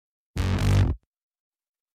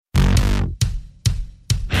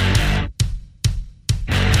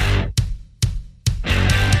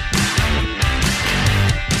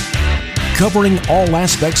covering all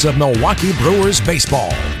aspects of Milwaukee Brewers baseball.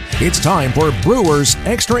 It's time for Brewers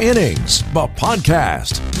Extra Innings, the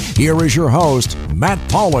podcast. Here is your host, Matt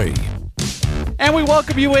Pauley. And we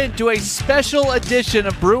welcome you into a special edition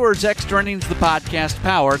of Brewers Extra Innings, the podcast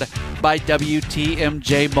powered by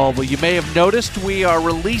WTMJ Mobile. You may have noticed we are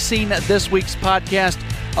releasing this week's podcast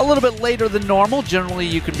a little bit later than normal. Generally,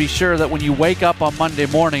 you can be sure that when you wake up on Monday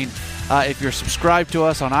morning, if you're subscribed to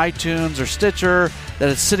us on iTunes or Stitcher, that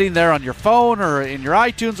it's sitting there on your phone or in your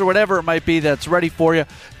iTunes or whatever it might be that's ready for you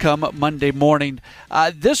come Monday morning.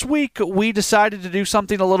 This week, we decided to do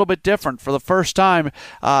something a little bit different for the first time.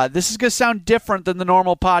 This is going to sound different than the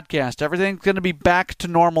normal podcast. Everything's going to be back to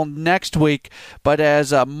normal next week, but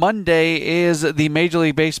as Monday is the Major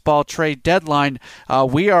League Baseball trade deadline,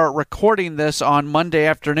 we are recording this on Monday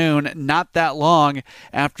afternoon, not that long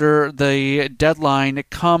after the deadline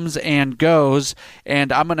comes and goes,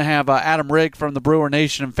 and I'm going to have Adam Rygg from the Brewer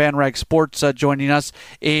Nation and FanRag Sports joining us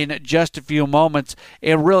in just a few moments.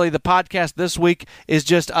 And really, the podcast this week is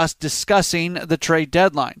just us discussing the trade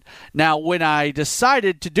deadline. Now, when I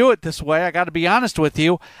decided to do it this way, I got to be honest with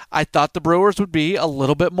you, I thought the Brewers would be a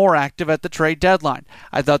little bit more active at the trade deadline.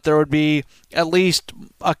 I thought there would be at least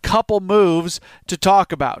a couple moves to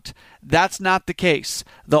talk about. That's not the case.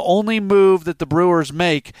 The only move that the Brewers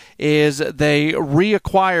make is they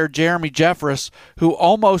reacquire Jeremy Jeffress, who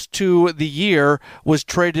almost to the year was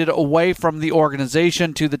traded away from the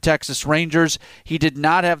organization to the Texas Rangers. He did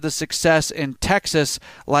not have the success in Texas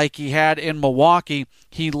like he had in Milwaukee.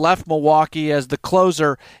 He left Milwaukee as the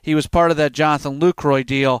closer. He was part of that Jonathan Lucroy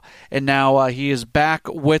deal, and now he is back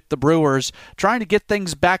with the Brewers, trying to get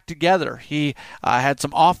things back together. He had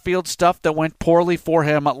some off-field stuff that went poorly for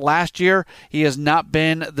him last year. He has not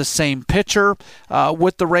been the same pitcher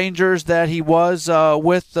with the Rangers that he was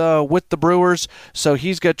with the Brewers, so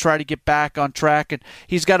he's going to try to get back on track, and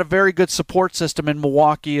he's got a very good support system in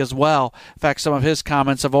Milwaukee as well. In fact, some of his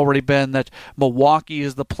comments have already been that Milwaukee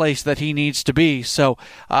is the place that he needs to be, so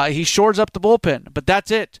he shores up the bullpen, but that's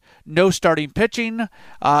it. No starting pitching,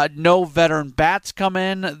 no veteran bats come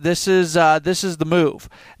in. This is the move.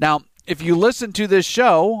 Now, if you listen to this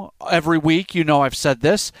show every week, you know I've said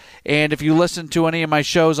this, and if you listen to any of my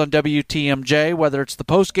shows on WTMJ, whether it's the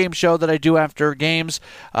post-game show that I do after games,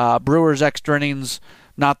 Brewers Extra Innings,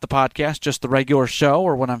 not the podcast, just the regular show,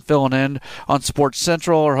 or when I'm filling in on Sports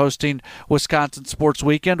Central or hosting Wisconsin Sports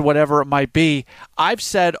Weekend, whatever it might be, I've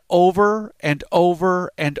said over and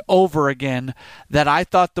over and over again that I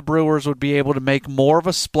thought the Brewers would be able to make more of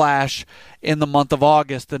a splash in the month of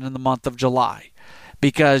August than in the month of July.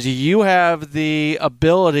 Because you have the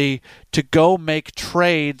ability to go make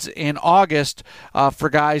trades in August for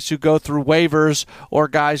guys who go through waivers or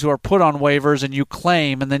guys who are put on waivers and you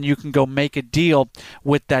claim, and then you can go make a deal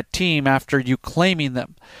with that team after you claiming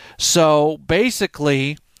them. So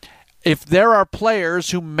basically, if there are players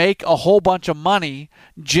who make a whole bunch of money,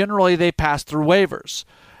 generally they pass through waivers.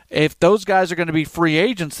 If those guys are going to be free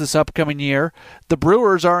agents this upcoming year, the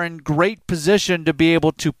Brewers are in great position to be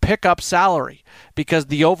able to pick up salary because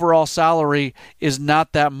the overall salary is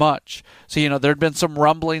not that much. So, there had been some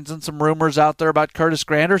rumblings and some rumors out there about Curtis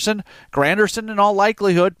Granderson. Granderson, in all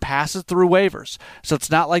likelihood, passes through waivers. So it's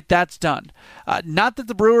not like that's done. Not that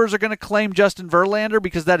the Brewers are going to claim Justin Verlander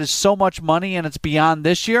because that is so much money and it's beyond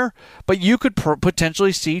this year, but you could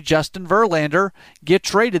potentially see Justin Verlander get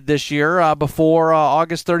traded this year before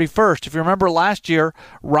August 31st. If you remember last year,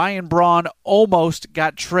 Ryan Braun almost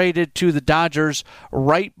got traded to the Dodgers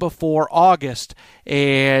right before August,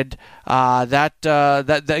 and that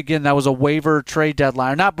was a waiver trade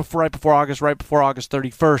deadline. Not right before August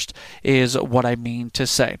 31st is what I mean to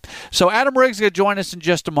say. So Adam Rygg's going to join us in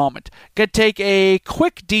just a moment. Going to take a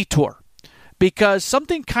quick detour because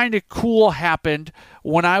something kind of cool happened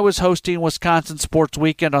when I was hosting Wisconsin Sports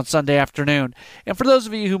Weekend on Sunday afternoon. And for those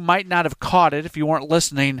of you who might not have caught it, if you weren't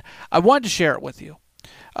listening, I wanted to share it with you.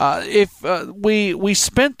 We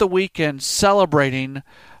spent the weekend celebrating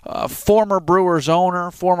former Brewers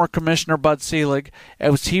owner, former Commissioner Bud Selig,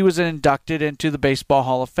 as he was inducted into the Baseball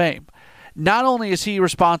Hall of Fame. Not only is he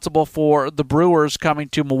responsible for the Brewers coming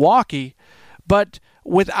to Milwaukee, but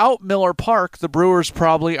without Miller Park, the Brewers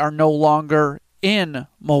probably are no longer in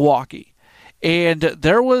Milwaukee. And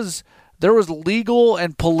there was legal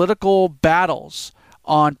and political battles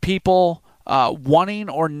on people wanting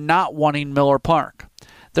or not wanting Miller Park.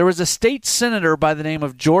 There was a state senator by the name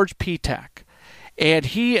of George Petak, and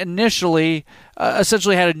he initially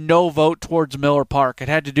essentially had a no vote towards Miller Park. It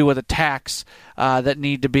had to do with a tax that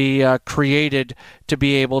needed to be created to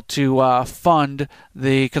be able to fund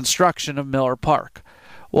the construction of Miller Park.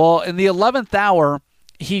 Well, in the 11th hour,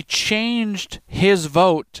 he changed his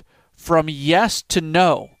vote from yes to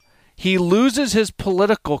no. He loses his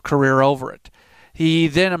political career over it.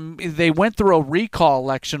 They went through a recall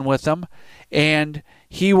election with him, and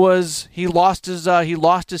he lost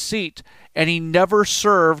his seat, and he never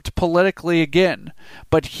served politically again.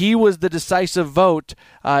 But he was the decisive vote.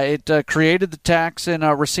 It created the tax in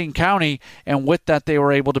Racine County, and with that, they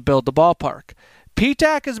were able to build the ballpark.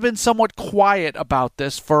 PTAC has been somewhat quiet about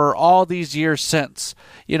this for all these years since.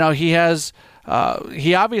 He obviously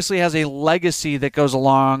has a legacy that goes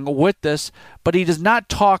along with this, but he does not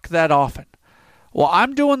talk that often. Well,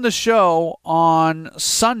 I'm doing the show on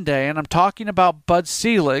Sunday, and I'm talking about Bud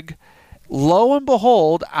Selig. Lo and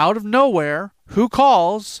behold, out of nowhere, who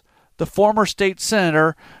calls? The former state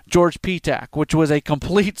senator, George PTAC, which was a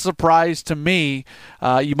complete surprise to me.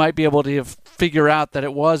 You might be able to figure out that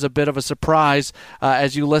it was a bit of a surprise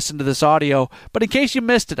as you listen to this audio. But in case you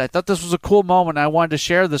missed it, I thought this was a cool moment. I wanted to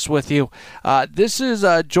share this with you. This is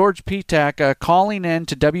George PTAC calling in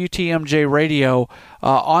to WTMJ Radio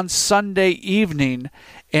on Sunday evening.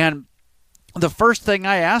 And the first thing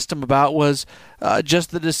I asked him about was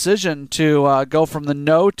just the decision to go from the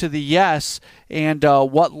no to the yes, and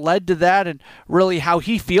what led to that, and really how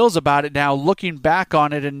he feels about it now, looking back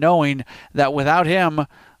on it and knowing that without him,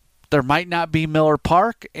 there might not be Miller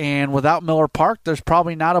Park, and without Miller Park, there's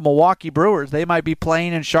probably not a Milwaukee Brewers. They might be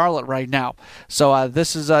playing in Charlotte right now. So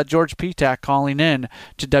this is George PTAC calling in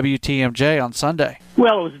to WTMJ on Sunday.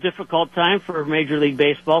 Well, it was a difficult time for Major League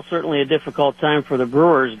Baseball, certainly a difficult time for the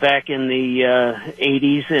Brewers back in the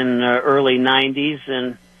 80s and early 90s.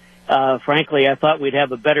 And frankly, I thought we'd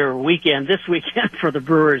have a better weekend this weekend for the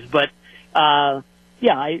Brewers. But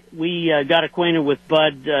we got acquainted with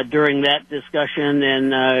Bud during that discussion,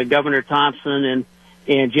 and Governor Thompson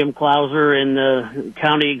and Jim Clauser and the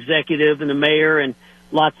county executive and the mayor and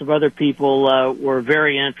lots of other people were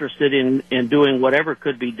very interested in doing whatever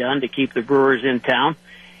could be done to keep the Brewers in town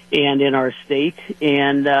and in our state.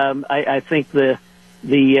 And I think the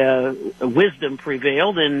wisdom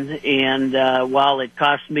prevailed, and while it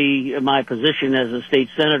cost me my position as a state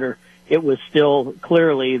senator, it was still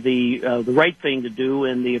clearly the right thing to do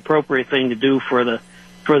and the appropriate thing to do for the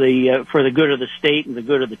good of the state and the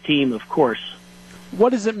good of the team, of course. What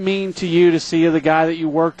does it mean to you to see the guy that you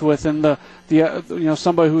worked with and the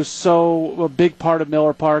somebody who's so a big part of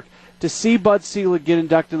Miller Park, to see Bud Selig get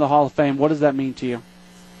inducted in the Hall of Fame? What does that mean to you?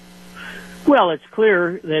 Well, it's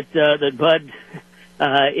clear that Bud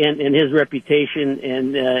and his reputation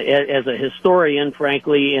and as a historian,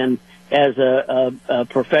 frankly, and as a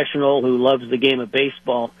professional who loves the game of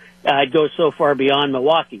baseball, it goes so far beyond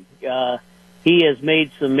Milwaukee. He has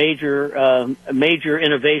made some major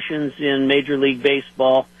innovations in Major League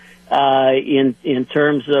Baseball in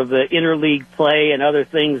terms of interleague play and other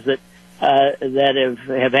things that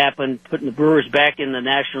have happened, putting the Brewers back in the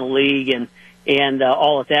National League and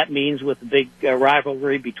all that means with the big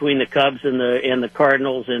rivalry between the Cubs and the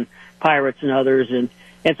Cardinals and Pirates and others, and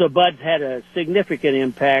so Bud's had a significant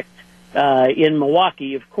impact in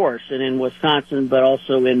Milwaukee, of course, and in Wisconsin, but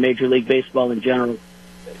also in Major League Baseball in general.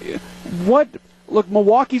 Look,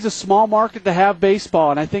 Milwaukee's a small market to have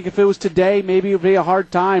baseball, and I think if it was today, maybe it would be a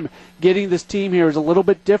hard time getting this team here. It was a little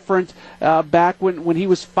bit different back when he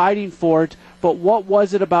was fighting for it, but what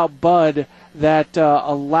was it about Bud that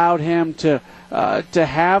allowed him to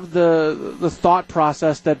have the thought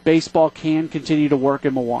process that baseball can continue to work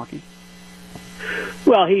in Milwaukee?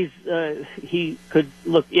 Well, he could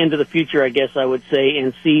look into the future, I guess I would say,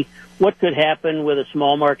 and see what could happen with a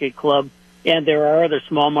small market club. And there are other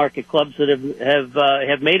small market clubs that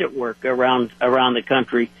have made it work around the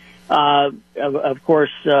country. Of course,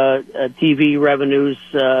 TV revenues,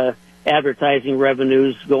 advertising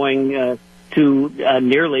revenues, going to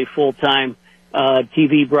nearly full-time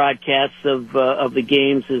TV broadcasts of the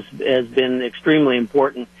games has been extremely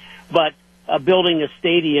important. But building a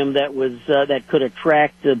stadium that could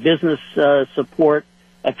attract business support,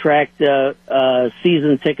 attract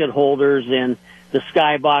season ticket holders, and the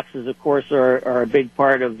skyboxes, of course, are a big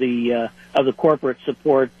part of the corporate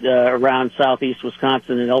support around southeast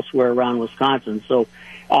Wisconsin and elsewhere around Wisconsin. So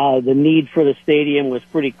the need for the stadium was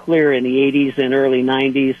pretty clear in the 80s and early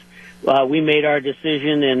 90s. We made our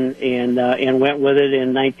decision and went with it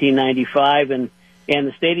in 1995, and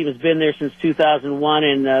the stadium has been there since 2001,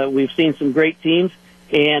 and we've seen some great teams.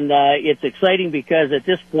 And it's exciting because at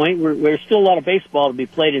this point we're still a lot of baseball to be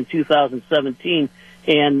played in 2017.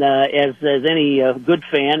 And as any good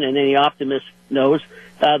fan and any optimist knows,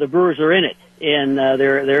 the Brewers are in it, and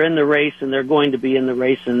they're in the race, and they're going to be in the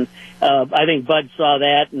race. And I think Bud saw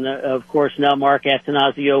that, and of course now Mark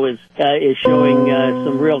Attanasio is showing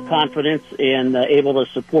some real confidence and able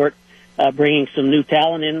to support bringing some new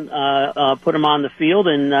talent in, put them on the field,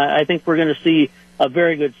 and I think we're going to see a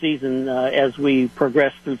very good season as we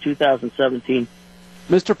progress through 2017.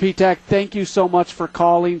 Mr. Petak, thank you so much for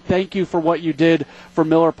calling. Thank you for what you did for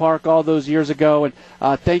Miller Park all those years ago, and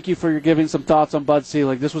thank you for your giving some thoughts on Bud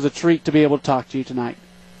Selig. This was a treat to be able to talk to you tonight.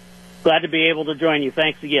 Glad to be able to join you.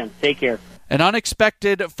 Thanks again. Take care. An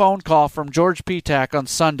unexpected phone call from George Petak on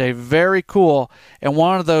Sunday. Very cool, and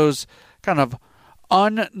one of those kind of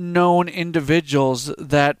unknown individuals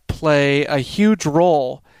that play a huge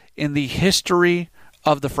role in the history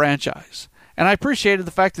of the franchise. And I appreciated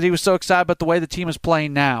the fact that he was so excited about the way the team is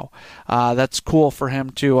playing now. That's cool for him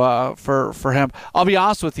to for him. I'll be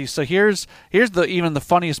honest with you. So here's even the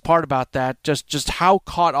funniest part about that. Just how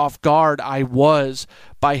caught off guard I was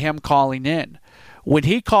by him calling in. When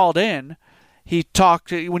he called in, he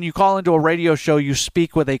talked. When you call into a radio show, you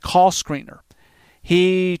speak with a call screener.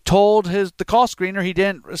 He told the call screener he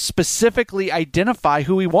didn't specifically identify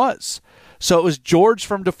who he was. So it was George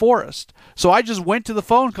from DeForest. So I just went to the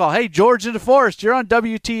phone call. Hey, George in DeForest, you're on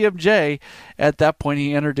WTMJ. At that point,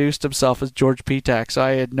 he introduced himself as George Petak, so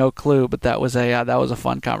I had no clue, but that was a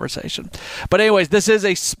fun conversation. But anyways, this is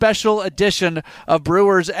a special edition of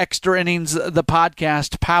Brewers Extra Innings, the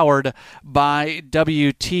podcast powered by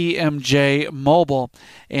WTMJ Mobile.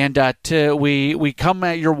 And we come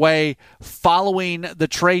at your way following the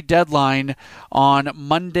trade deadline on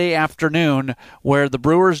Monday afternoon, where the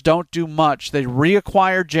Brewers don't do much. They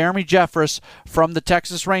reacquire Jeremy Jeffress from the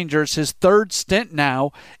Texas Rangers, his third stint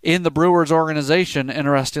now in the Brewers organization,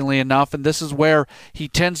 interestingly enough, and this is where he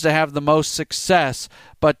tends to have the most success.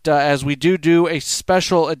 But as we do a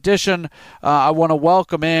special edition, I want to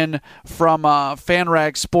welcome in from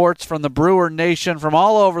FanRag Sports, from the Brewer Nation, from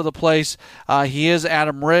all over the place. He is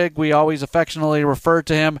Adam Rygg. We always affectionately refer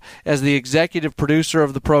to him as the executive producer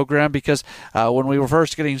of the program because when we were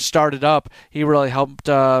first getting started up, he really helped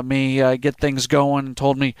me get things going and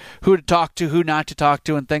told me who to talk to, who not to talk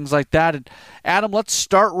to, and things like that. And Adam, let's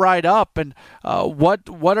start right up. And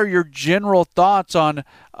what are your general thoughts on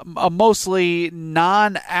a mostly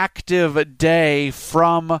non-active day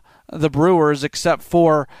from the Brewers, except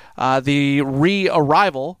for the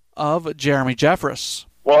re-arrival of Jeremy Jeffress?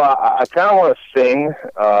 Well, I kind of want to sing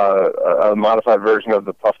a modified version of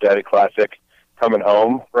the Puff Daddy classic, Coming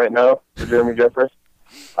Home, right now for Jeremy Jeffress.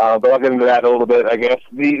 But I'll get into that a little bit, I guess.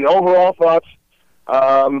 The overall thoughts,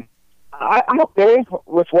 I'm okay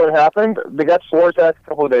with what happened. They got Swarzak a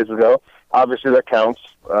couple of days ago. Obviously, that counts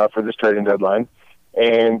for this trading deadline.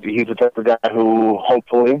 And he's the type of guy who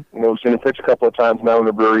hopefully, he's going to pitch a couple of times now in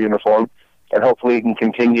the Brewer uniform, and hopefully he can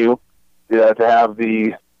continue to have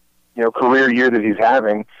the career year that he's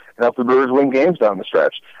having and help the Brewers win games down the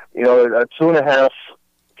stretch. A 2.5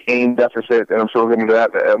 game deficit, and I'm sure we'll get into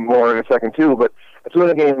that more in a second too, but a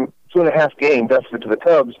 2.5 game deficit to the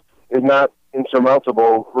Cubs is not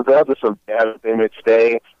insurmountable, regardless of if they made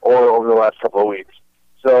stay or over the last couple of weeks.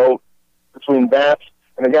 So between that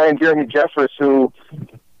and a guy in Jeremy Jeffress, who,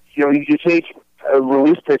 you take a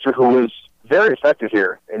relief pitcher who was very effective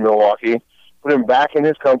here in Milwaukee, put him back in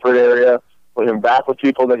his comfort area, put him back with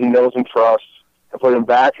people that he knows and trusts, and put him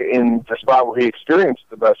back in the spot where he experienced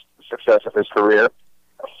the best success of his career,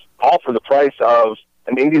 all for the price of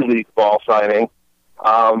an Indie League ball signing.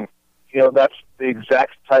 That's the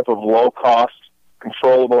exact type of low-cost,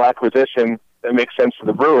 controllable acquisition that makes sense for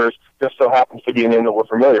the Brewers, just so happens to be a name that we're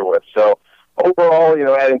familiar with. So overall,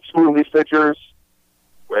 adding 2 relief pitchers,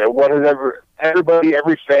 everybody,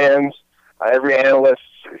 every fan, every analyst,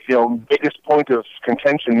 biggest point of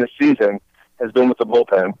contention this season has been with the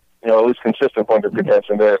bullpen. At least consistent point of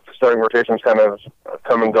contention. The starting rotation's kind of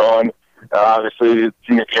come and gone. Obviously,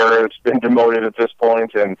 Junior Garrett's been demoted at this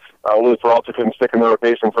point, and Louis Peralta couldn't stick in the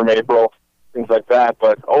rotation from April, things like that.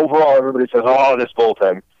 But overall, everybody says, this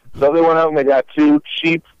bullpen. So they went out and they got 2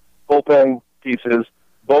 cheap bullpen pieces,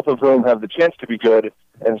 both of whom have the chance to be good,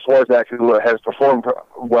 and Swarzak has performed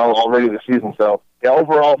well already this season. So,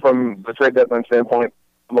 overall, from the trade deadline standpoint,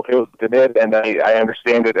 I'm okay with what they did, and I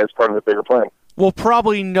understand it as part of the bigger plan. We'll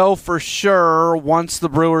probably know for sure once the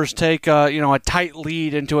Brewers take a tight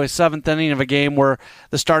lead into a 7th inning of a game where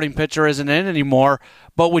the starting pitcher isn't in anymore.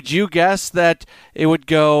 But would you guess that it would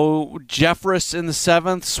go Jeffress in the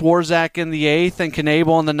 7th, Swarzak in the 8th, and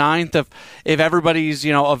Knebel in the 9th if everybody's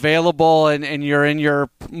available and you're in your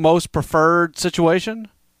most preferred situation?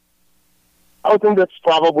 I would think that's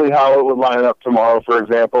probably how it would line up tomorrow, for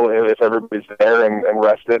example, if everybody's there and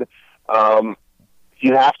rested.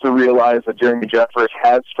 You have to realize that Jeremy Jeffress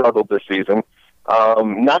has struggled this season.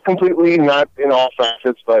 Not completely, not in all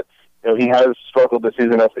facets, but he has struggled this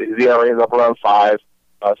season. His ERA is up around 5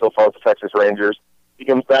 so far with the Texas Rangers. he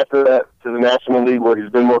comes back to the National League where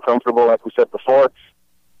he's been more comfortable, like we said before.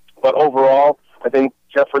 But overall, I think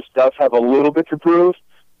Jeffress does have a little bit to prove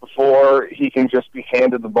before he can just be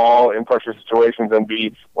handed the ball in pressure situations and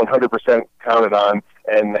be 100% counted on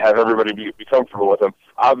and have everybody be comfortable with him.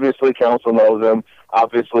 Obviously, Council knows him.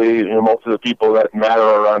 Obviously, most of the people that matter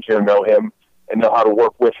around here know him and know how to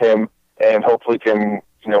work with him, and hopefully can,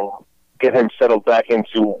 get him settled back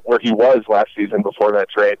into where he was last season before that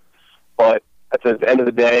trade. But at the end of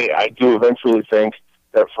the day, I do eventually think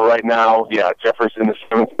that for right now, Jeffress in the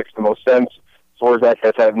 7th makes the most sense. Swarzak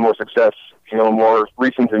has had more success, more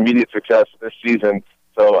recent immediate success this season.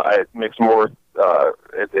 So it makes more.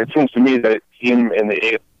 It seems to me that him in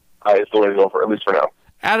the 8th is the way to go for, at least for now.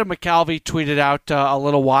 Adam McCalvey tweeted out a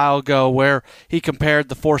little while ago where he compared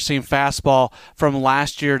the four-seam fastball from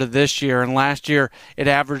last year to this year. And last year it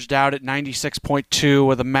averaged out at 96.2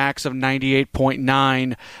 with a max of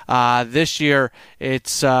 98.9. This year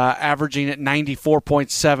it's averaging at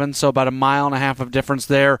 94.7, so about a mile and a half of difference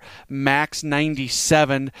there. Max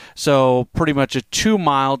 97, so pretty much a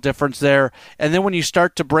 2-mile difference there. And then when you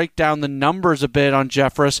start to break down the numbers a bit on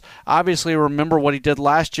Jeffress, obviously remember what he did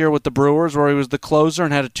last year with the Brewers where he was the closer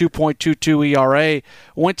and had a 2.22 ERA.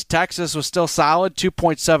 Went to Texas, was still solid,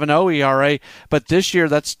 2.70 ERA, but this year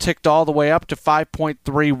that's ticked all the way up to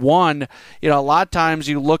 5.31. A lot of times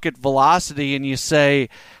you look at velocity and you say,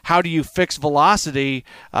 how do you fix velocity?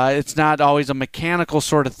 It's not always a mechanical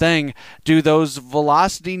sort of thing. Do those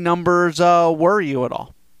velocity numbers worry you at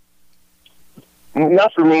all?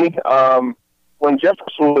 Not for me. When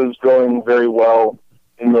Jeffress was going very well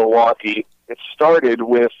in Milwaukee, it started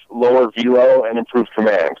with lower velo and improved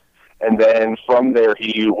command. And then from there,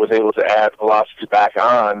 he was able to add velocity back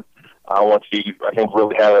on once he, I think,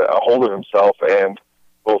 really had a hold of himself, and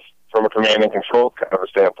both from a command and control kind of a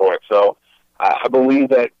standpoint. So I believe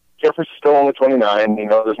that Jeffress is still only 29.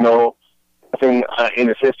 There's nothing in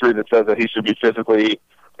his history that says that he should be physically,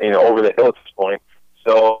 over the hill at this point.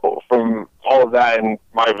 So from all of that and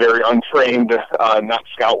my very untrained, not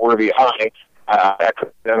scout-worthy eye, I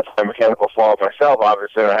could identify a mechanical flaw myself,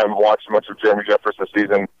 obviously, and I haven't watched much of Jeremy Jeffress this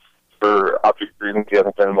season for obvious reasons. He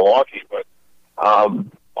hasn't been in Milwaukee. But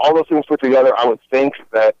all those things put together, I would think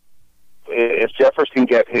that if Jeffress can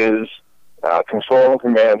get his control and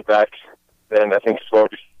command back, then I think he's going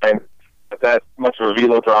to be fine. But that much of a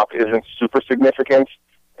velo drop isn't super significant.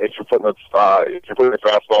 If you're putting the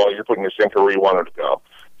fastball, you're putting your sinker where you want it to go.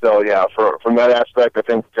 So, from that aspect, I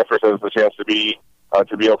think Jeffress has the chance to be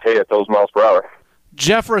okay at those miles per hour.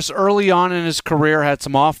 Jeffress early on in his career had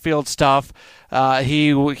some off-field stuff.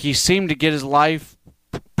 He seemed to get his life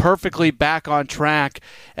perfectly back on track,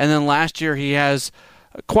 and then last year he has,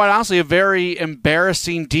 quite honestly, a very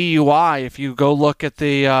embarrassing DUI. If you go look at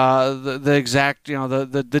the exact,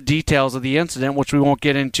 the details of the incident, which we won't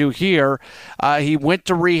get into here, he went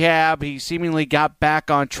to rehab. He seemingly got back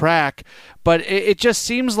on track. But it just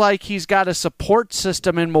seems like he's got a support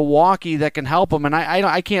system in Milwaukee that can help him. And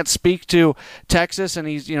I can't speak to Texas, and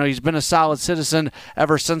he's been a solid citizen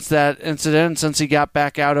ever since that incident, since he got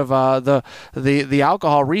back out of the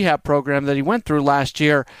alcohol rehab program that he went through last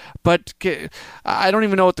year. But I don't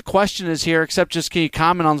even know what the question is here, except just can you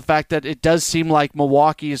comment on the fact that it does seem like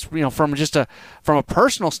Milwaukee is, from a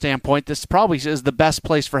personal standpoint, this probably is the best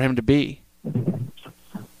place for him to be.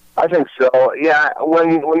 I think so. Yeah,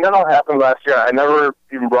 when that all happened last year, I never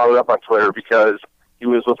even brought it up on Twitter because he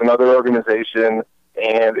was with another organization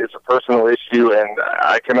and it's a personal issue, and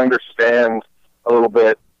I can understand a little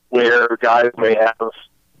bit where guys may have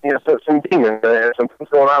some demons and some things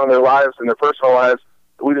going on in their lives, in their personal lives,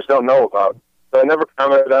 that we just don't know about. So I never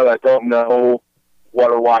commented on it. I don't know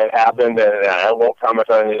what or why it happened, and I won't comment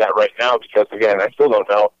on any of that right now because, again, I still don't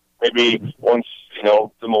know. Maybe once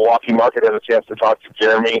the Milwaukee market has a chance to talk to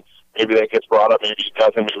Jeremy, maybe that gets brought up, maybe he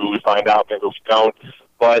doesn't, maybe we find out, maybe we don't.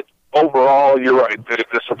 But overall, you're right.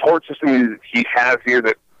 The support system he has here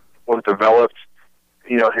that was developed,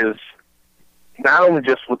 his not only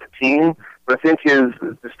just with the team, but I think just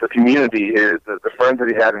the community, the friends that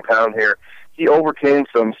he had in town here, he overcame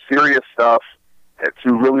some serious stuff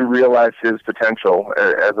to really realize his potential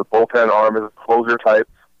as a bullpen arm, as a closer type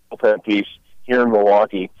bullpen piece here in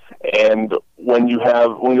Milwaukee. And when you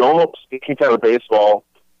almost kicked out of baseball,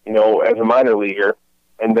 as a minor leaguer,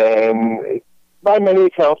 and then by many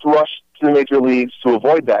accounts rushed to the major leagues to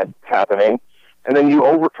avoid that happening, and then you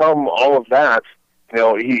overcome all of that,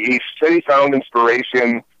 he said he found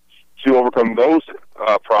inspiration to overcome those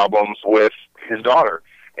problems with his daughter.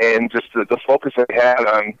 And just the focus that he had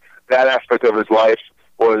on that aspect of his life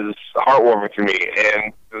was heartwarming to me.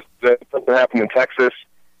 And that happened in Texas,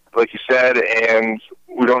 like you said, and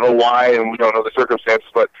We don't know why, and we don't know the circumstances,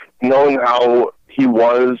 but knowing how he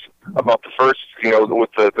was about the first, with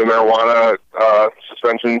the marijuana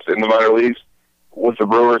suspensions in the minor leagues with the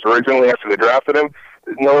Brewers originally after they drafted him,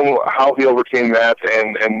 knowing how he overcame that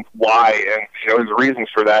and why and his reasons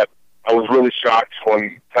for that, I was really shocked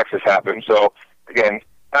when Texas happened. So again,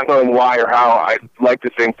 not knowing why or how, I'd like to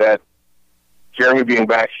think that Jeremy being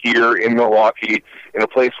back here in Milwaukee, in a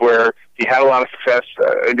place where he had a lot of success,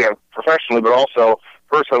 again, professionally, but also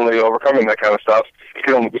personally overcoming that kind of stuff, it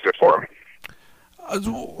could only be good for him.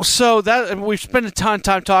 So that we've spent a ton of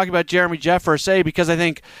time talking about Jeremy Jeffress, because I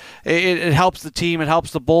think it helps the team, it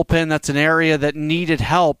helps the bullpen. That's an area that needed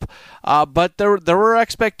help, but there were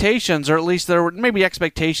expectations, or at least there were, maybe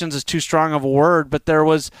expectations is too strong of a word, but there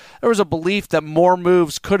was a belief that more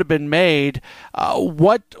moves could have been made.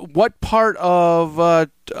 What part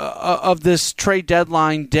of this trade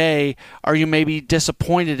deadline day are you maybe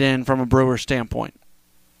disappointed in from a Brewers standpoint?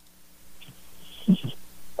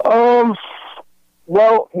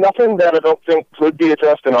 Well, nothing that I don't think could be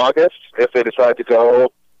addressed in August if they decide to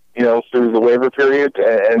go, through the waiver period.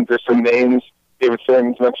 And there's some names. David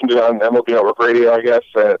Stearns mentioned it on MLB Network Radio, I guess,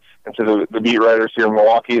 and to the beat writers here in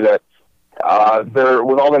Milwaukee that there,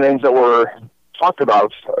 with all the names that were talked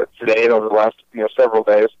about today and over the last several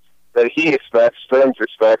days, that Stearns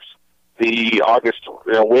expects the August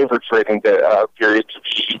waiver trading period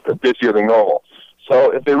to be busier than normal.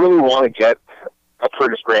 So if they really want to get a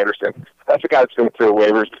Curtis Granderson, that's a guy that's going to clear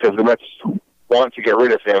waivers because the Mets want to get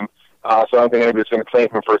rid of him. So I don't think anybody's going to claim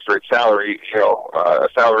him for a straight salary, a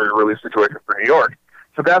salary release situation for New York.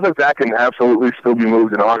 So guys like that can absolutely still be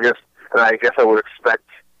moved in August, and I guess I would expect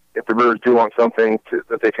if the Brewers do want something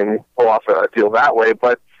that they can pull off a deal that way.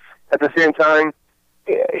 But at the same time,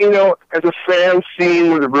 as a fan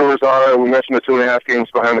seeing where the Brewers are, we mentioned the 2.5 games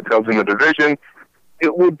behind the Cubs in the division,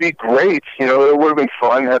 it would be great. It would have been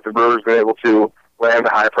fun had the Brewers been able to land a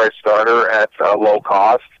high-priced starter at low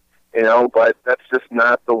cost, but that's just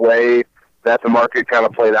not the way that the market kind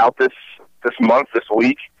of played out this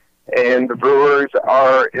week. And the Brewers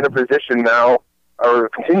are in a position now, or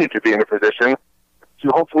continue to be in a position, to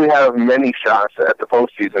hopefully have many shots at the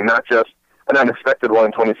postseason, not just an unexpected one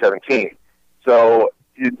in 2017. So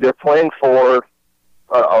they're playing for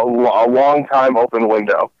a long-time open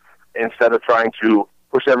window instead of trying to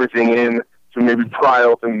push everything in to maybe pry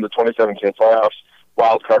open the 2017 playoffs,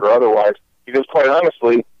 wild card or otherwise. Because quite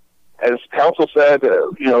honestly, as Counsell said,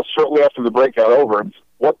 shortly after the break got over,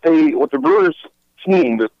 what the Brewers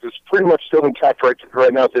team that is pretty much still intact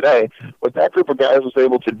right now today, what that group of guys was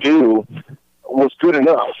able to do was good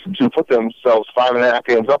enough to put themselves 5.5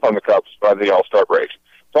 games up on the Cubs by the All-Star break.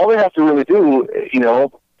 So all they have to really do,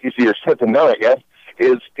 easier said than done, I guess,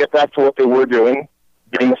 is get back to what they were doing,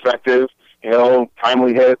 being effective,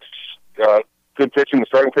 timely hits, good pitching. The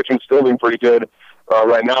starting pitching still being pretty good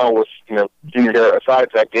right now with, junior year aside.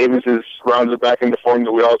 Zach Davies is rounded back into form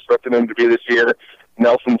that we all expected him to be this year.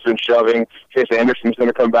 Nelson's been shoving. Chase Anderson's going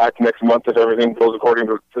to come back next month if everything goes according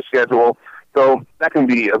to schedule. So that can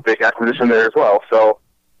be a big acquisition there as well. So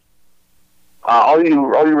all you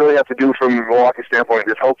really have to do from Milwaukee's standpoint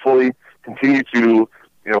is hopefully continue to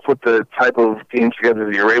put the type of games together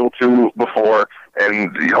that you're able to before,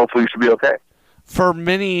 and hopefully you should be okay. For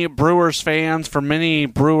many Brewers fans, for many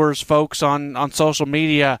Brewers folks on social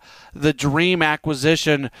media, the dream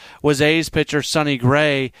acquisition was A's pitcher Sonny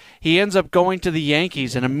Gray. He ends up going to the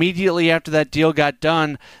Yankees, and immediately after that deal got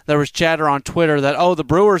done, there was chatter on Twitter that, the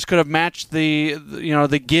Brewers could have matched the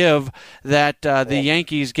give that the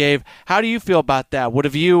Yankees gave. How do you feel about that? Would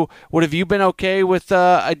have you been okay with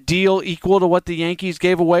a deal equal to what the Yankees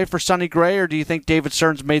gave away for Sonny Gray, or do you think David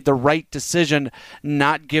Stearns made the right decision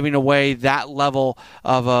not giving away that level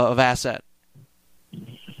of asset?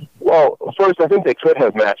 Well, first, I think they could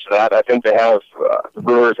have matched that. I think they have. The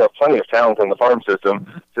Brewers have plenty of talent in the farm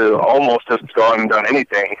system to almost have gone and done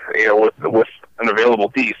anything, with an available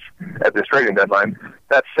piece at this trading deadline.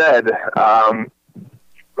 That said,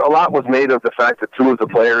 a lot was made of the fact that two of the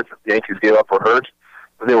players the Yankees gave up were hurt,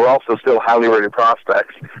 but they were also still highly rated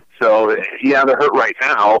prospects. So, yeah, they're hurt right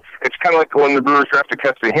now. It's kind of like when the Brewers drafted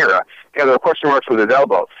Castanera. Yeah, there are question marks with his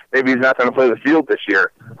elbow. Maybe he's not going to play the field this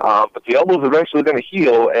year. But the elbow's eventually going to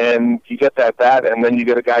heal, and you get that bat, and then you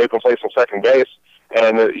get a guy who can play some second base,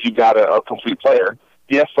 and you got a complete player.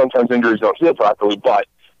 Yes, sometimes injuries don't heal properly, but,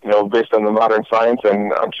 based on the modern science,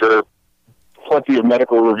 and I'm sure plenty of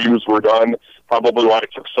medical reviews were done, probably why it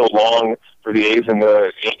took so long for the A's and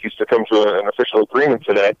the Yankees to come to an official agreement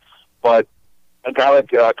today. But a guy like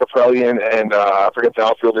Kaprelian and I forget the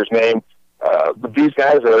outfielder's name, but these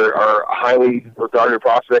guys are highly regarded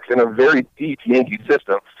prospects in a very deep Yankee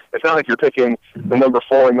system. It's not like you're picking the number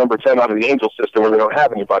 4 and number 10 out of the Angels system where they don't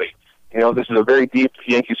have anybody. This is a very deep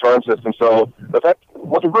Yankees farm system. So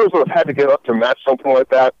what the Brewers would have had to give up to match something like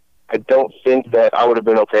that, I don't think that I would have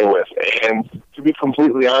been okay with. And to be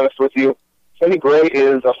completely honest with you, Sonny Gray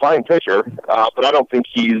is a fine pitcher, but I don't think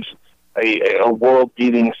he's a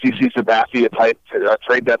world-beating CC Sabathia type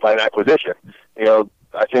trade deadline acquisition.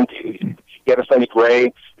 I think you get a Sonny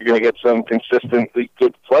Gray, you're going to get some consistently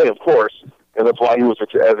good play, of course. And that's why he was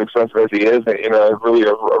as expensive as he is in a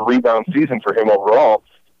rebound season for him overall.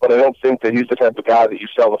 But I don't think that he's the type of guy that you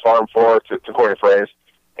sell the farm for, to coin a phrase.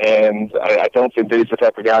 And I don't think that he's the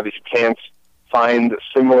type of guy that you can't find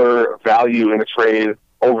similar value in a trade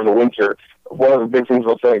over the winter. One of the big things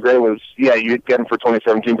about Sonny Gray was, you get him for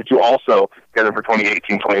 2017, but you also get him for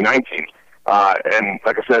 2018, 2019. And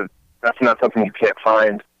like I said, that's not something you can't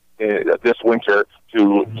find this winter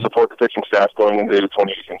to support the pitching staff going into the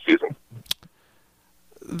 2018 season.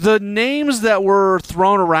 The names that were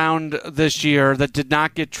thrown around this year that did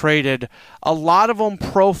not get traded, a lot of them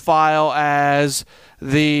profile as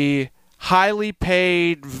the highly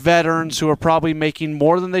paid veterans who are probably making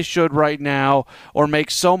more than they should right now, or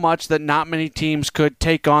make so much that not many teams could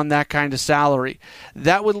take on that kind of salary.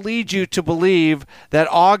 That would lead you to believe that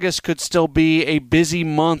August could still be a busy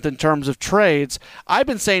month in terms of trades. I've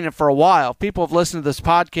been saying it for a while. People have listened to this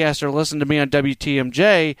podcast or listened to me on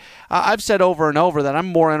WTMJ. I've said over and over that I'm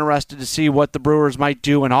more interested to see what the Brewers might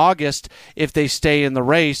do in August if they stay in the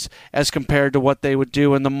race as compared to what they would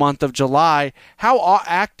do in the month of July. How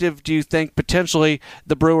active do you think potentially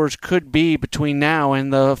the Brewers could be between now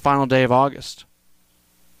and the final day of August?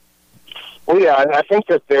 Well, yeah, I think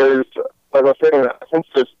that there's, like I was saying, I think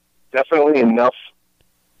there's definitely enough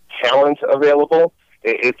talent available.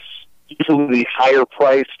 It's usually the higher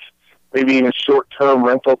priced, maybe even short-term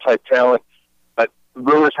rental type talent. But the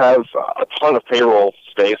Brewers have a ton of payroll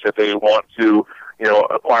space if they want to,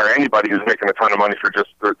 acquire anybody who's making a ton of money for just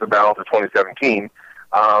the balance of 2017,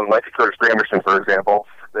 like Curtis Granderson, for example.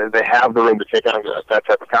 They have the room to take on that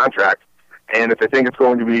type of contract. And if they think it's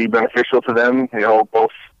going to be beneficial to them,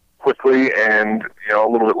 both quickly and, a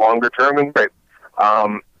little bit longer term, then great.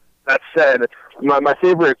 That said, my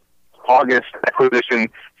favorite August acquisition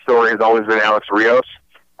story has always been Alex Rios,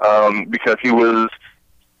 because he was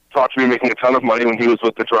thought to be making a ton of money when he was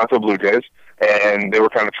with the Toronto Blue Jays, and they were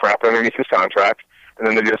kind of trapped underneath his contract. And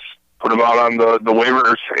then they just put him out on the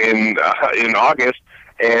waivers in August,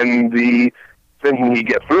 and thinking he'd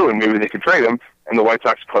get through and maybe they could trade him, and the White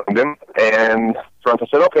Sox claimed him, and Toronto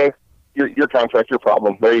said, okay, your contract, your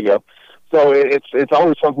problem, there you go. So it's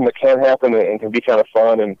always something that can happen and can be kind of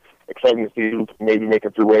fun and exciting to see maybe make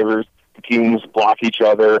it through waivers. The teams block each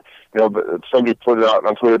other. Somebody put it out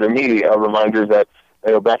on Twitter to me, a reminder that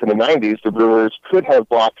back in the 90s, the Brewers could have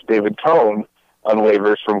blocked David Cone on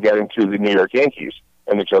waivers from getting to the New York Yankees,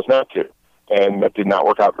 and they chose not to. And that did not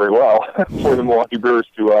work out very well for the Milwaukee Brewers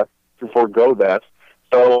to forego that.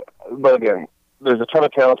 So, but again, there's a ton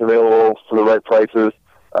of talent available for the right prices.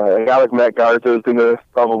 A guy like Matt Garza is going to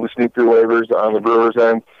probably sneak through waivers on the Brewers'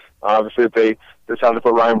 end. Obviously, if they decide to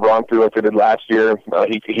put Ryan Braun through like they did last year,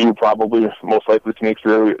 he would probably most likely sneak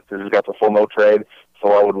through because he's got the full no trade. So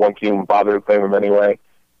why would one team bother to claim him anyway?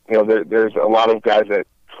 There's a lot of guys that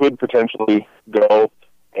could potentially go,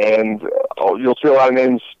 and you'll see a lot of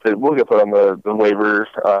names that will get put on the waivers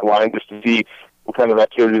line just to see what kind of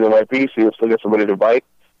activity there might be, see if they get somebody to bite.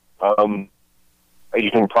 You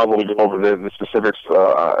can probably go over the specifics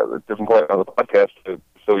at different points on the podcast to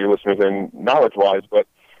fill your listeners in knowledge-wise, but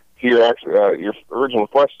to your original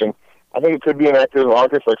question, I think it could be an active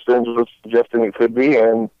August, like Stearns was suggesting it could be,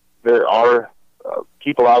 and there are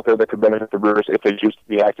people out there that could benefit the Brewers if they choose to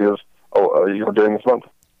be active during this month.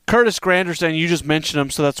 Curtis Granderson, you just mentioned him,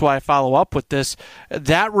 so that's why I follow up with this.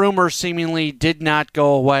 That rumor seemingly did not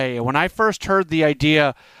go away. When I first heard the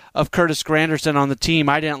idea of Curtis Granderson on the team,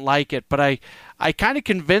 I didn't like it, but I kind of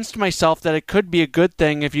convinced myself that it could be a good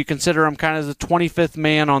thing if you consider him kind of the 25th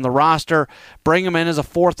man on the roster, bring him in as a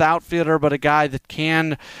fourth outfielder, but a guy that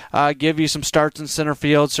can give you some starts in center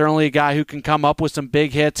field, certainly a guy who can come up with some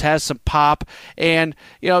big hits, has some pop, and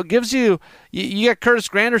gives you get Curtis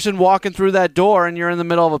Granderson walking through that door and you're in the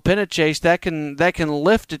middle of a pennant chase, that can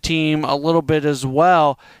lift a team a little bit as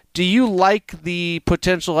well. Do you like the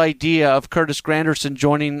potential idea of Curtis Granderson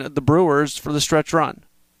joining the Brewers for the stretch run?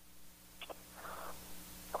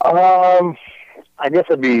 I guess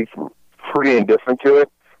I'd be pretty indifferent to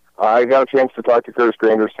it. I got a chance to talk to Curtis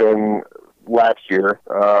Granderson last year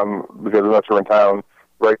because the Mets were in town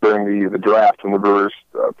right during the draft when the Brewers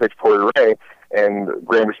picked Porter Ray, and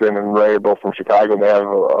Granderson and Ray are both from Chicago, and they have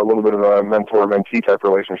a little bit of a mentor-mentee type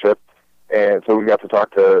relationship. And so we got to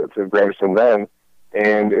talk to Granderson then,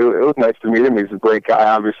 and it was nice to meet him. He's a great guy,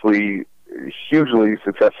 obviously hugely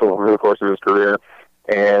successful over the course of his career,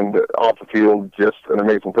 and off the field, just an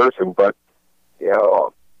amazing person. But, you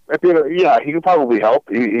know, at the end of, yeah, he could probably help.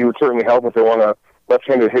 He would certainly help if they want a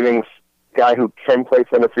left-handed hitting guy who can play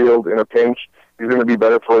center field in a pinch. He's going to be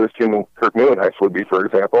better for this team than Kirk Neuenhuis would be, for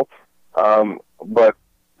example. But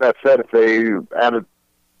that said, if they added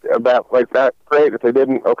a bat like that, great. If they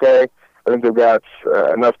didn't, okay. I think they've got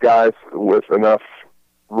enough guys with enough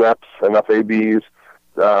reps, enough ABs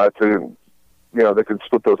to, you know, they could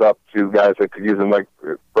split those up to guys that could use them, like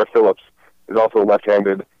Brett Phillips is also a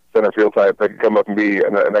left-handed center field type that could come up and be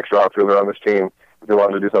an extra outfielder on this team if they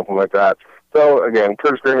wanted to do something like that. So, again,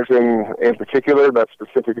 Curtis Granderson in particular, that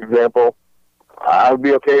specific example, I would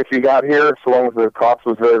be okay if he got here so long as the cost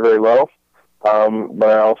was very, very low. But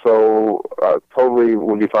I also totally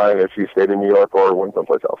would be fine if he stayed in New York or went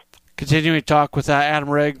someplace else. Continuing to talk with Adam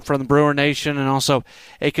Rygg from the Brewer Nation and also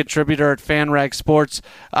a contributor at FanRag Sports.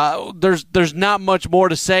 There's not much more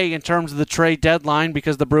to say in terms of the trade deadline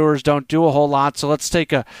because the Brewers don't do a whole lot. So let's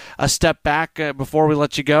take a step back before we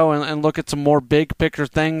let you go and look at some more big picture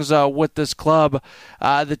things with this club.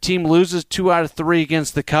 The team loses 2 out of 3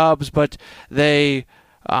 against the Cubs, but they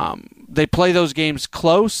play those games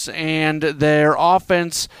close, and their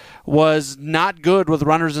offense was not good with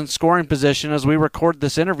runners in scoring position. As we record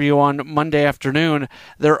this interview on Monday afternoon,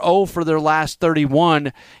 they're 0 for their last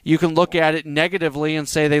 31. You can look at it negatively and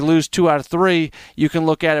say they lose 2 out of 3. You can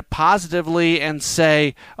look at it positively and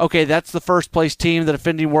say, okay, that's the first place team, the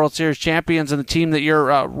defending World Series champions, and the team that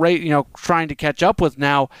you're trying to catch up with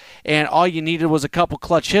now. And all you needed was a couple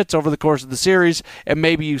clutch hits over the course of the series, and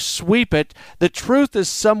maybe you sweep it. The truth is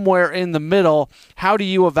somewhere in the middle. How do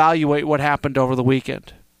you evaluate what happened over the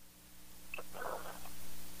weekend?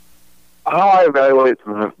 How I evaluate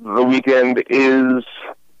the weekend is,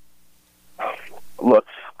 look,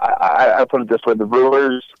 I put it this way. The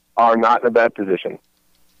Brewers are not in a bad position.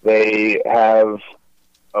 They have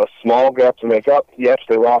a small gap to make up. Yes,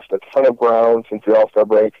 they lost a ton of ground since the All-Star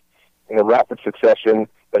break in a rapid succession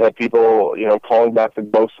that had people, calling back the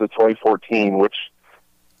ghosts of 2014, which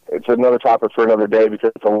it's another topic for another day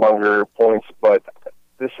because it's a longer points, but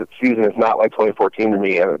this season is not like 2014 to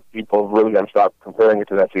me, and people have really got to stop comparing it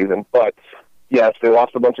to that season. But, yes, they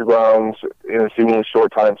lost a bunch of grounds in a seemingly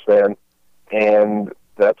short time span, and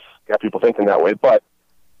that's got people thinking that way. But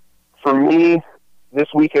for me, this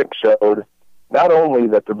weekend showed not only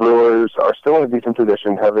that the Brewers are still in a decent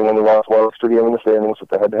position, having only lost one extra game in the standings with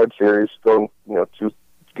the head-to-head series, going 2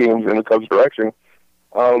 games in the Cubs' direction,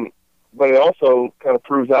 but it also kind of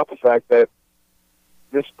proves out the fact that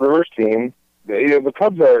this Brewers team, the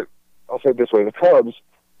Cubs are, I'll say it this way, the Cubs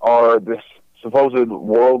are this supposed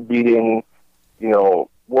world-beating,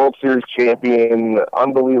 World Series champion,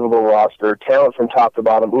 unbelievable roster, talent from top to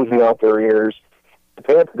bottom, oozing out their ears.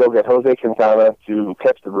 They have to go get Jose Quintana to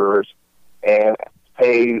catch the Brewers and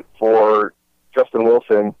pay for Justin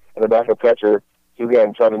Wilson and the backup catcher to,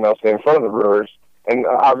 again, try to now stay in front of the Brewers. And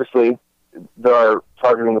obviously, they're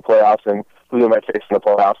targeting the playoffs and who they might face in the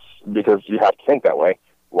playoffs because you have to think that way.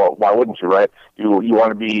 Well, why wouldn't you, right? You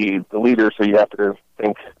want to be the leader, so you have to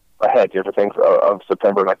think ahead. You have to think of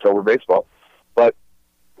September and October baseball. But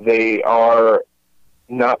they are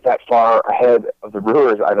not that far ahead of the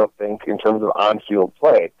Brewers, I don't think, in terms of on-field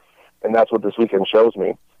play. And that's what this weekend shows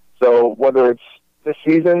me. So whether it's this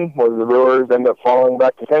season, whether the Brewers end up falling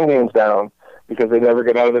back to 10 games down because they never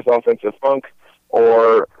get out of this offensive funk,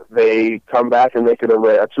 or they come back and make it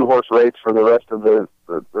a two-horse race for the rest of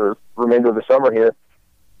the remainder of the summer here,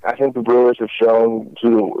 I think the Brewers have shown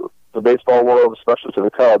to the baseball world, especially to the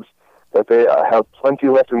Cubs, that they have plenty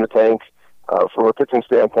left in the tank from a pitching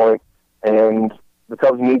standpoint, and the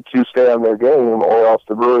Cubs need to stay on their game, or else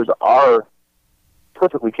the Brewers are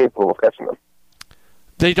perfectly capable of catching them.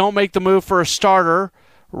 They don't make the move for a starter.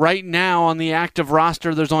 Right now on the active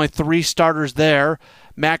roster, there's only 3 starters there.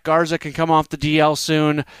 Matt Garza can come off the DL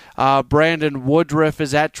soon. Brandon Woodruff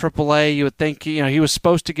is at AAA. You would think he was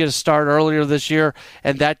supposed to get a start earlier this year,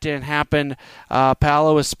 and that didn't happen.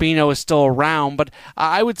 Paolo Espino is still around, but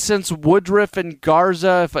I would sense Woodruff and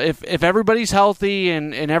Garza, if everybody's healthy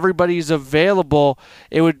and everybody's available,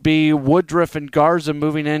 it would be Woodruff and Garza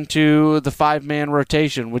moving into the 5-man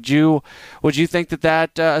rotation. Would you think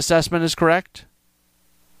that assessment is correct?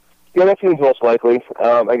 Yeah, that seems most likely.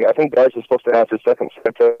 I think Garza is supposed to have his second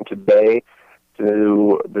step today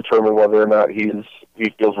to determine whether or not he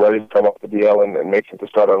feels ready to come off the DL and makes it to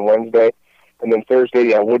start on Wednesday. And then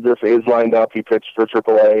Thursday, Woodruff is lined up. He pitched for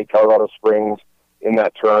AAA, Colorado Springs, in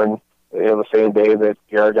that turn, the same day that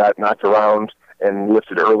Garrett got knocked around and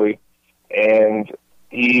lifted early. and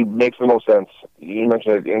he makes the most sense. You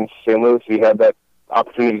mentioned it in St. Louis, he had that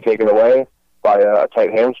opportunity taken away by a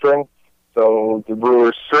tight hamstring. So the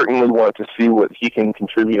Brewers certainly want to see what he can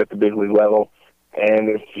contribute at the big league level. And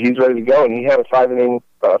if he's ready to go, and he had a 5+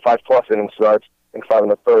 inning start, I think 5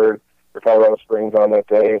 1/3 for Colorado Springs on that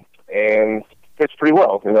day, and pitched pretty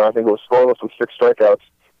well. I think it was scoreless with 6 strikeouts.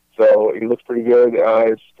 So he looks pretty good.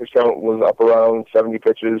 His pitch count was up around 70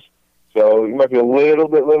 pitches. So he might be a little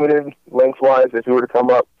bit limited lengthwise if he were to come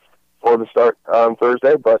up for the start on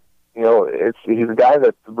Thursday. But, he's a guy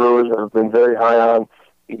that the Brewers have been very high on.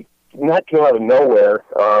 He not came out of nowhere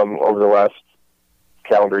over the last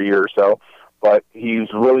calendar year or so, but he's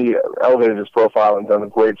really elevated his profile and done a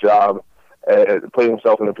great job at putting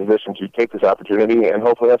himself in a position to take this opportunity and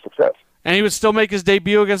hopefully have success. And he would still make his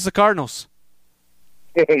debut against the Cardinals.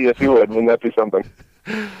 Yes, he would. Wouldn't that be something?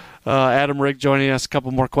 Adam Rygg joining us. A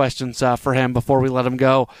couple more questions for him before we let him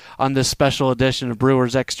go on this special edition of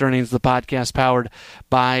Brewers Extra Innings, the podcast powered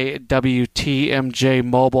by WTMJ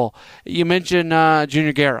Mobile. You mentioned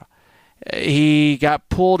Junior Guerra. He got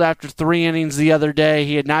pulled after 3 innings the other day.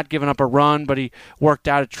 He had not given up a run, but he worked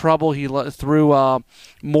out of trouble. He threw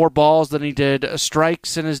more balls than he did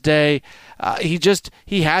strikes in his day.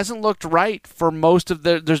 He hasn't looked right for most of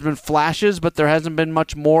there's been flashes, but there hasn't been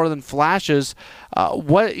much more than flashes.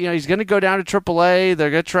 He's going to go down to AAA.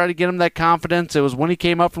 They're going to try to get him that confidence. It was when he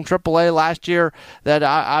came up from AAA last year that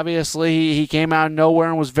obviously he came out of nowhere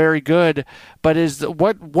and was very good. But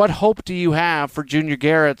what hope do you have for Junior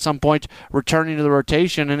Guerra at some point returning to the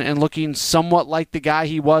rotation and looking somewhat like the guy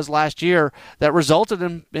he was last year that resulted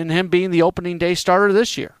in him being the opening day starter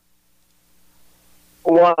this year?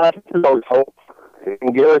 Well, I think there's always hope.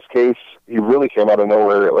 In Guerra's case, he really came out of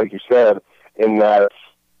nowhere, like you said, in that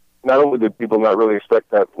not only did people not really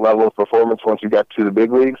expect that level of performance once you got to the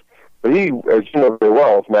big leagues, but he, as you know very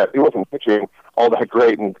well, Matt, he wasn't pitching all that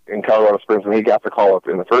great in Colorado Springs when he got the call-up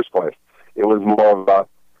in the first place. It was more of a,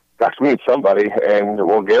 gosh, we need somebody, and,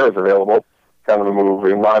 well, Guerra's available, kind of a move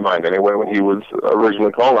in my mind anyway, when he was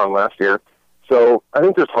originally called on last year. So I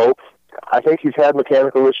think there's hope. I think he's had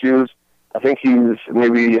mechanical issues. I think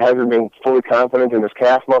maybe hasn't been fully confident in his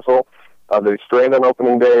calf muscle. They strained on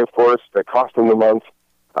opening day, of course. That cost him the month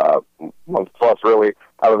plus, really,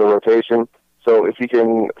 out of the rotation. So if he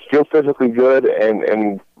can feel physically good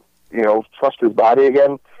and trust his body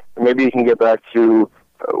again, maybe he can get back to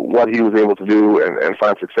what he was able to do and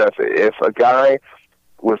find success. If a guy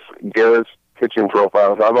with Guerra's pitching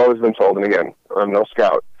profiles, I've always been told, and again, I'm no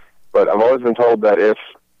scout, but I've always been told that if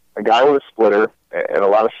a guy with a splitter and a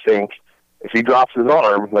lot of sink, if he drops his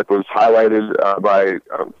arm, like was highlighted by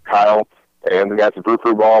Kyle and the guys at Brew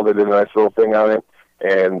Ball, they did a nice little thing on it,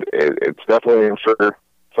 and it's definitely, I'm sure,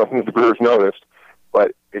 something the Brewers noticed.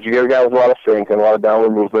 But if you get a guy with a lot of sink and a lot of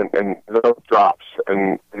downward movement and drops,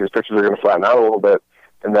 and his pitches are going to flatten out a little bit,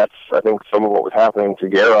 and that's, I think, some of what was happening to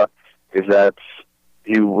Guerra, is that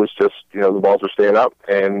he was just, the balls were staying up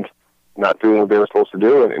and not doing what they were supposed to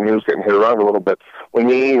do, and he was getting hit around a little bit. When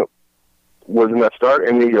he was in that start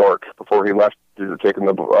in New York, before he left, taking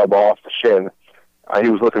the ball off the shin, he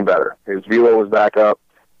was looking better. His velo was back up.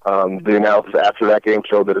 The analysis after that game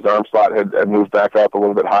showed that his arm slot had moved back up a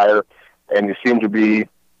little bit higher, and he seemed to be,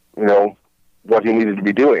 what he needed to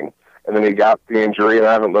be doing. And then he got the injury, and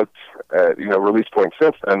I haven't looked at, release point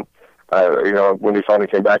since then, when he finally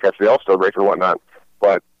came back after the All-Star break or whatnot.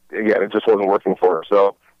 But, again, it just wasn't working for him.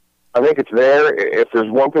 So I think it's there. If there's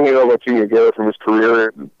one thing about Junior Guerra from his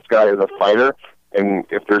career, this guy is a fighter. And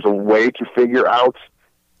if there's a way to figure out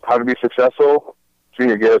how to be successful,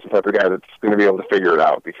 Junior Guerra is the type of guy that's going to be able to figure it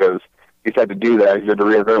out, because he's had to do that. He's had to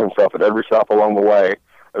reinvent himself at every stop along the way,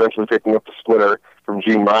 eventually picking up the splitter from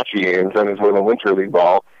Gene Machi in Venezuelan Winter League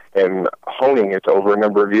ball and honing it over a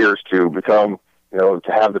number of years to become, to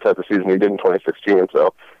have the type of season he did in 2016.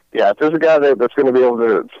 So, yeah, if there's a guy that's going to be able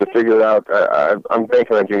to figure it out, I'm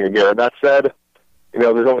banking on Junior Guerra. That said,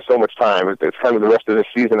 there's only so much time. It's kind of the rest of this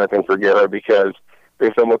season, I think, for Guerra, because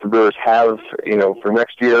based on what the Brewers have, for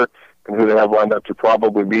next year and who they have lined up to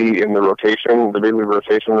probably be in the rotation, the big league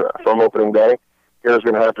rotation from opening day, Guerra's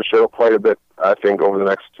going to have to show quite a bit, I think, over the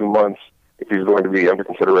next 2 months if he's going to be under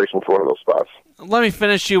consideration for one of those spots. Let me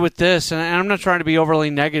finish you with this, and I'm not trying to be overly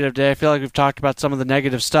negative today. I feel like we've talked about some of the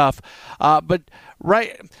negative stuff. But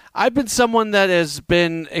I've been someone that has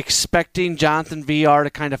been expecting Jonathan VR to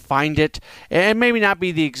kind of find it, and maybe not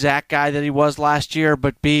be the exact guy that he was last year,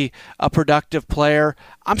 but be a productive player.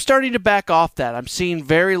 I'm starting to back off that. I'm seeing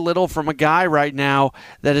very little from a guy right now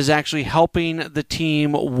that is actually helping the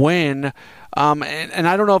team win. And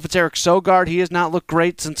I don't know if it's Eric Sogard. He has not looked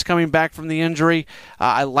great since coming back from the injury.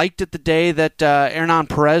 I liked it the day that Hernan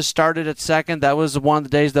Perez started at second. That was one of the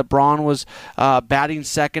days that Braun was batting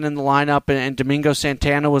second in the lineup and Domingo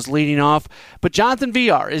Santana was leading off. But Jonathan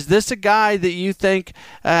Villar, is this a guy that you think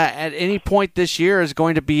at any point this year is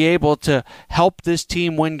going to be able to help this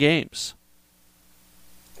team win games?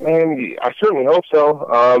 Man, I certainly hope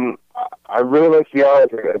so. I really like Villar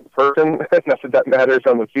as a person. Not that matters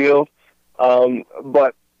on the field.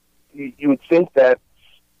 But you would think that,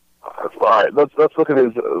 all right, let's look at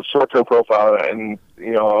his short-term profile, and,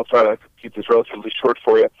 I'll try to keep this relatively short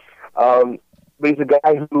for you. But he's a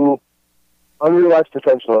guy who unrealized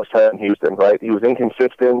potential in Houston, right? He was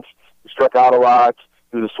inconsistent. He struck out a lot.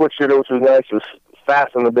 He was a switch hitter, which was nice. He was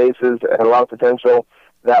fast on the bases, had a lot of potential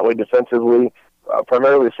that way defensively.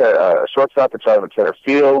 Primarily shortstop at center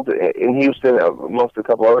field in Houston, amongst a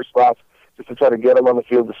couple other spots, just to try to get him on the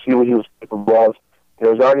field to see what he was capable of. He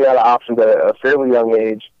was already out of options at a fairly young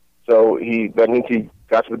age, so that means he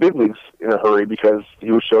got to the big leagues in a hurry because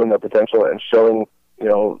he was showing that potential and showing,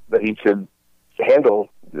 that he could handle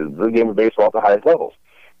the game of baseball at the highest levels.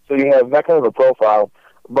 So you have that kind of a profile,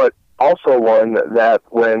 but also one that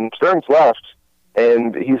when Stearns left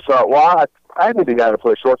and he thought, well, I need the guy to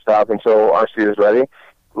play shortstop until RC is ready.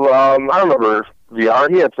 I remember Villar.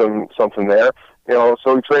 He had something there. So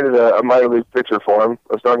he traded a minor league pitcher for him,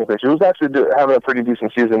 a starting pitcher, who was actually having a pretty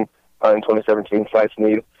decent season in 2017, Slice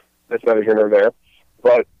Need. That's neither here nor there.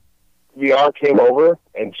 But Villar came over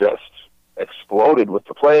and just exploded with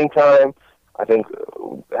the playing time. I think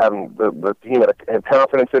having the team had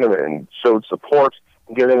confidence in him and showed support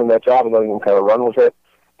and giving him that job and letting him kind of run with it.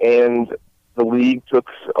 And the league took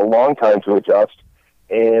a long time to adjust,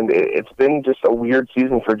 and it's been just a weird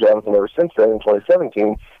season for Jonathan ever since then in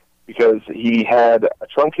 2017 because he had a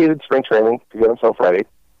truncated spring training to get himself ready.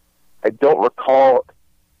 I don't recall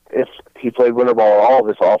if he played winter ball at all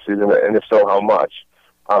this offseason, and if so, how much.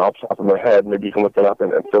 Off the top of my head, maybe you can look that up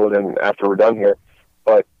and fill it in after we're done here.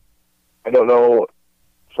 But I don't know.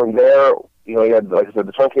 From there, he had, like I said,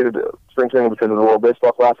 the truncated spring training because of the World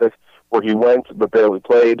Baseball Classic, where he went but barely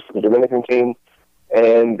played for the Dominican team,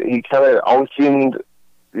 and he kind of always seemed,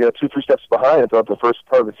 2-3 steps behind throughout the first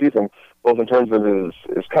part of the season, both in terms of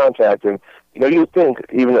his contact and, you would think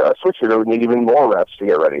even a switch hitter would need even more reps to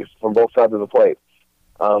get ready from both sides of the plate.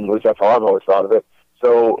 At least that's how I've always thought of it.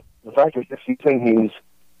 So the fact that this season he's,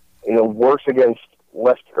 worse against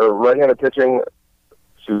left or right-handed pitching,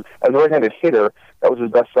 as a right-handed hitter, that was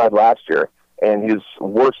his best side last year. And he's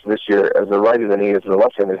worse this year as a righty than he is as a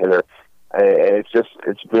left-handed hitter. And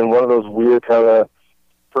it's been one of those weird kind of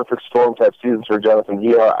perfect storm type seasons for Jonathan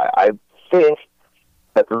Villar. I think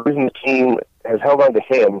that the reason the team has held on to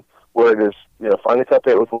him, where it is, finally cut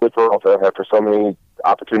bait with Willie Peralta after so many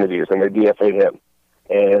opportunities, and they DFA'd him.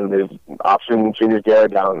 And they've optioned Junior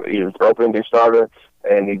Garrett down. He was opening day starter,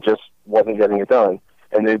 and he just wasn't getting it done.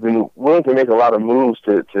 And they've been willing to make a lot of moves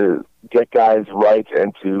to get guys right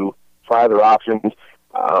and to try their options.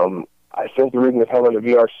 I think the reason they've held on to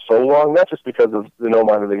Villar so long, not just because of the no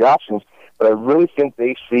minor league options, but I really think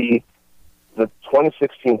they see the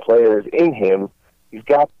 2016 players in him. He's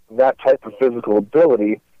got that type of physical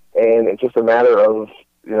ability, and it's just a matter of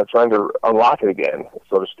trying to unlock it again,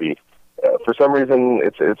 so to speak. For some reason,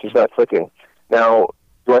 it's just not clicking. Now,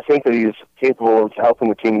 do I think that he's capable of helping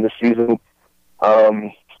the team this season?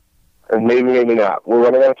 And maybe not. We're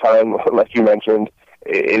running out of time, like you mentioned.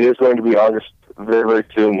 It is going to be August very, very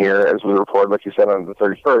soon here, as we record, like you said, on the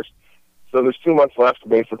 31st. So there's 2 months left,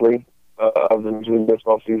 basically, of the Major League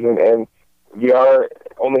Baseball season, and Villar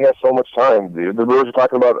only has so much time. The Brewers are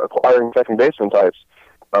talking about acquiring second baseman types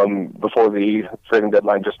before the trading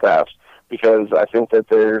deadline just passed, because I think that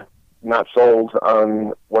they're not sold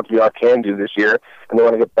on what Villar can do this year, and they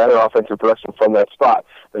want to get better offensive production from that spot.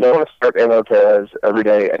 They don't want to start Hernan Perez every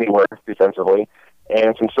day anywhere defensively,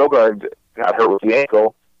 and since Sogard got hurt with the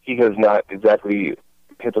ankle, he has not exactly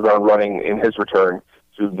hit the ground running in his return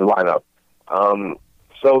to the lineup.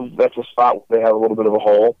 So that's a spot where they have a little bit of a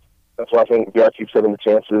hole. That's why I think Villar keeps having the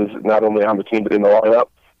chances not only on the team but in the lineup,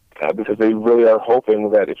 because they really are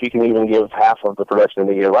hoping that if he can even give half of the production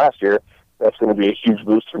they gave last year, that's going to be a huge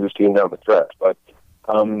boost for this team down the stretch. But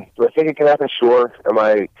do I think it can happen? Sure. Am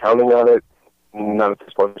I counting on it? Not at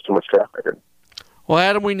this point. There's too much track record. Well,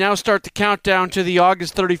 Adam, we now start the countdown to the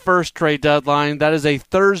August 31st trade deadline. That is a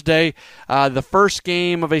Thursday, the first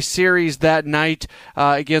game of a series that night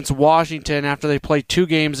against Washington after they play 2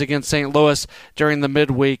 games against St. Louis during the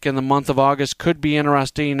midweek. And the month of August could be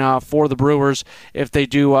interesting for the Brewers if they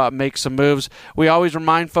do make some moves. We always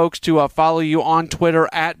remind folks to follow you on Twitter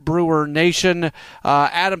at Brewer Nation.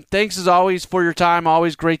 Adam, thanks as always for your time.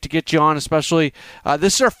 Always great to get you on, especially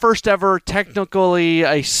this is our first ever technically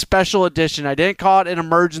a special edition. I didn't call it an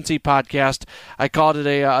emergency podcast. I called it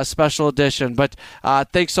a special edition. But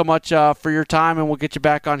thanks so much for your time, and we'll get you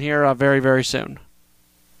back on here very, very soon.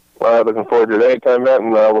 Well, looking forward to it anytime, Matt,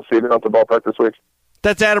 and we'll see you down at the ballpark this week.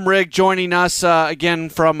 That's Adam Rygg joining us again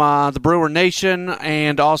from the Brewer Nation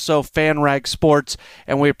and also FanRag Sports,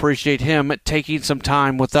 and we appreciate him taking some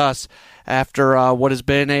time with us after what has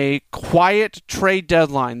been a quiet trade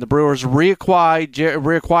deadline. The Brewers reacquire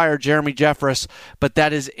Jeremy Jeffress, but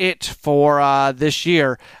that is it for this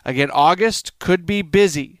year. Again, August could be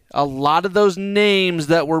busy. A lot of those names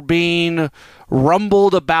that were being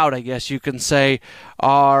rumbled about, I guess you can say,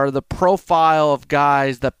 are the profile of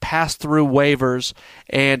guys that pass through waivers.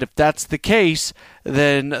 And if that's the case,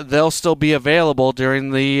 then they'll still be available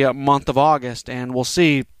during the month of August. And we'll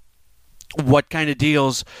see what kind of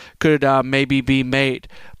deals could maybe be made.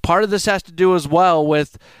 Part of this has to do as well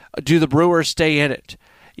with, do the Brewers stay in it?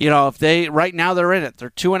 You know, if they, right now they're in it. They're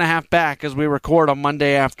 2.5 back as we record on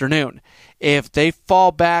Monday afternoon. If they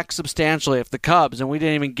fall back substantially, if the Cubs, and we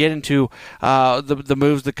didn't even get into the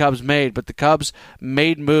moves the Cubs made, but the Cubs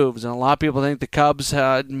made moves, and a lot of people think the Cubs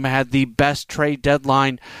had the best trade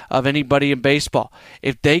deadline of anybody in baseball.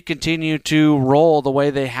 If they continue to roll the way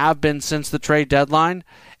they have been since the trade deadline,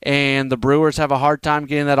 and the Brewers have a hard time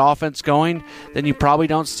getting that offense going, then you probably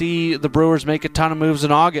don't see the Brewers make a ton of moves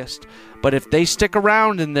in August. But if they stick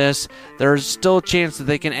around in this, there's still a chance that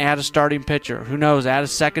they can add a starting pitcher. Who knows? Add a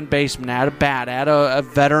second baseman, add a bat, add a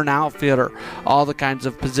veteran outfielder. All the kinds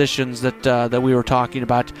of positions that we were talking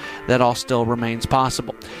about, that all still remains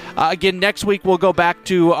possible. Again, next week we'll go back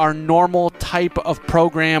to our normal type of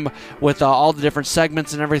program with all the different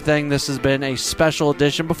segments and everything. This has been a special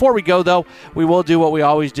edition. Before we go, though, we will do what we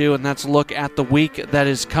always do, and that's look at the week that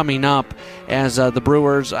is coming up as the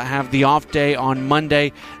Brewers have the off day on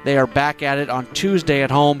Monday. They are back at it on Tuesday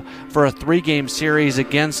at home for a 3-game series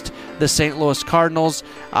against the St. Louis Cardinals.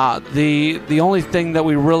 The only thing that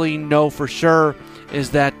we really know for sure is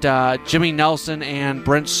that Jimmy Nelson and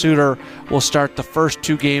Brent Suter will start the first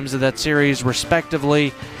 2 games of that series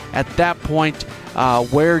respectively. At that point,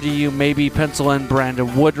 where do you maybe pencil in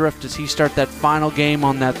Brandon Woodruff? Does he start that final game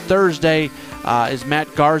on that Thursday? Is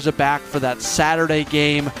Matt Garza back for that Saturday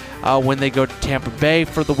game when they go to Tampa Bay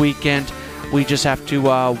for the weekend? We just have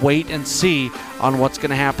to wait and see on what's going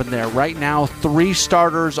to happen there. Right now, 3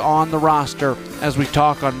 starters on the roster as we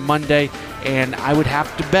talk on Monday, and I would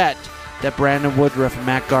have to bet that Brandon Woodruff and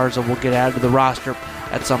Matt Garza will get added to the roster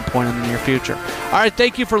at some point in the near future. All right,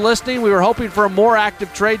 thank you for listening. We were hoping for a more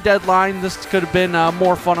active trade deadline. This could have been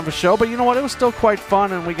more fun of a show, but you know what? It was still quite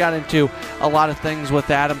fun, and we got into a lot of things with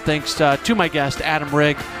Adam. Thanks to my guest, Adam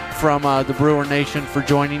Rygg from the Brewer Nation, for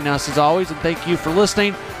joining us as always, and thank you for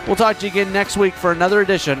listening. We'll talk to you again next week for another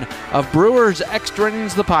edition of Brewers Extra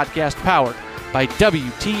Innings, the podcast powered by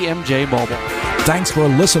WTMJ Mobile. Thanks for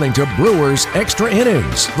listening to Brewers Extra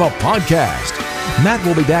Innings, the podcast. Matt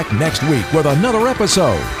will be back next week with another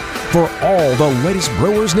episode. For all the latest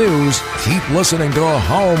Brewers news, keep listening to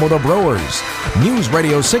Home of the Brewers. News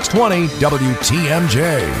Radio 620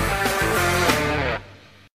 WTMJ.